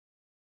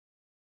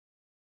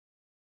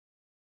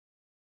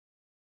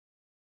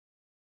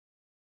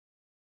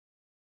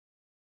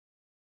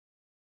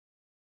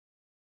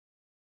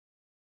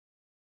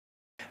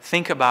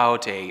think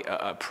about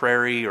a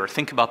prairie, or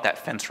think about that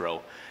fence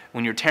row.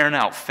 When you're tearing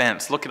out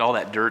fence, look at all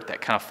that dirt that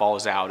kind of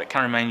falls out. It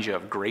kind of reminds you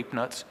of grape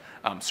nuts,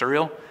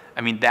 cereal.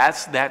 I mean,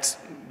 that's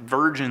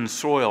virgin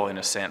soil in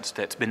a sense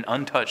that's been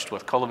untouched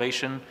with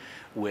cultivation,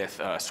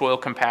 with soil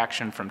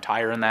compaction from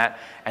tire and that.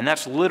 And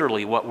that's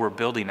literally what we're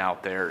building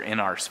out there in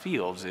our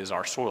fields, is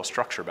our soil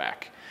structure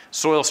back.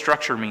 Soil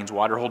structure means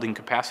water holding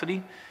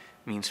capacity,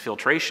 means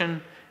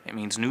filtration, it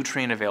means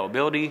nutrient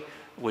availability,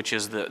 which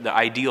is the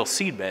ideal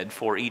seed bed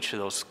for each of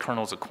those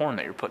kernels of corn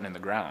that you're putting in the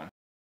ground.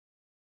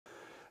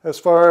 As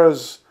far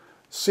as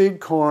seed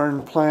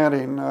corn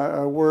planting,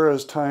 we're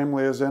as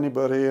timely as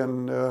anybody,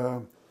 and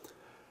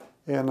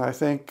I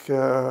think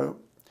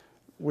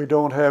we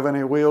don't have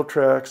any wheel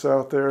tracks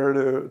out there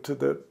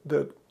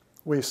that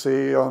we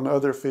see on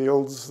other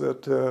fields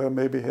that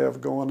maybe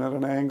have going at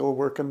an angle,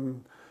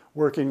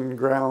 working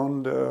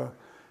ground.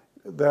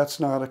 That's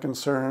not a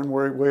concern.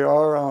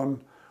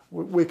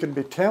 We can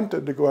be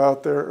tempted to go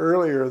out there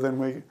earlier than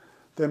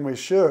we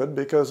should,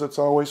 because it's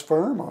always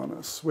firm on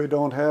us. We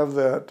don't have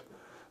that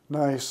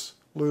nice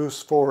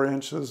loose 4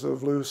 inches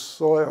of loose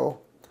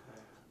soil.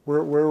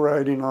 We're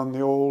riding on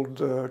the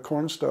old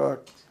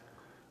cornstalk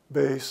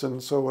base,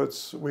 and so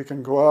we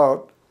can go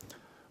out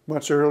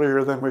much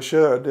earlier than we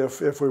should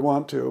if we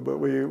want to, but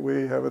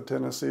we have a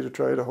tendency to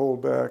try to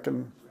hold back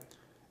and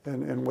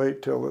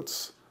wait till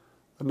it's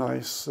a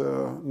nice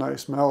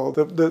mellow.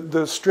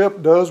 The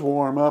strip does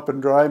warm up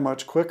and dry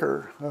much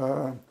quicker.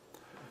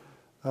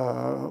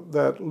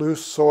 That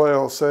loose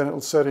soil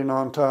setting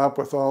on top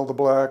with all the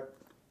black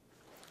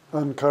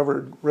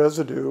uncovered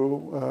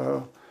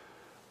residue,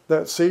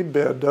 that seed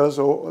bed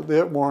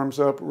it warms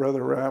up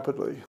rather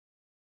rapidly.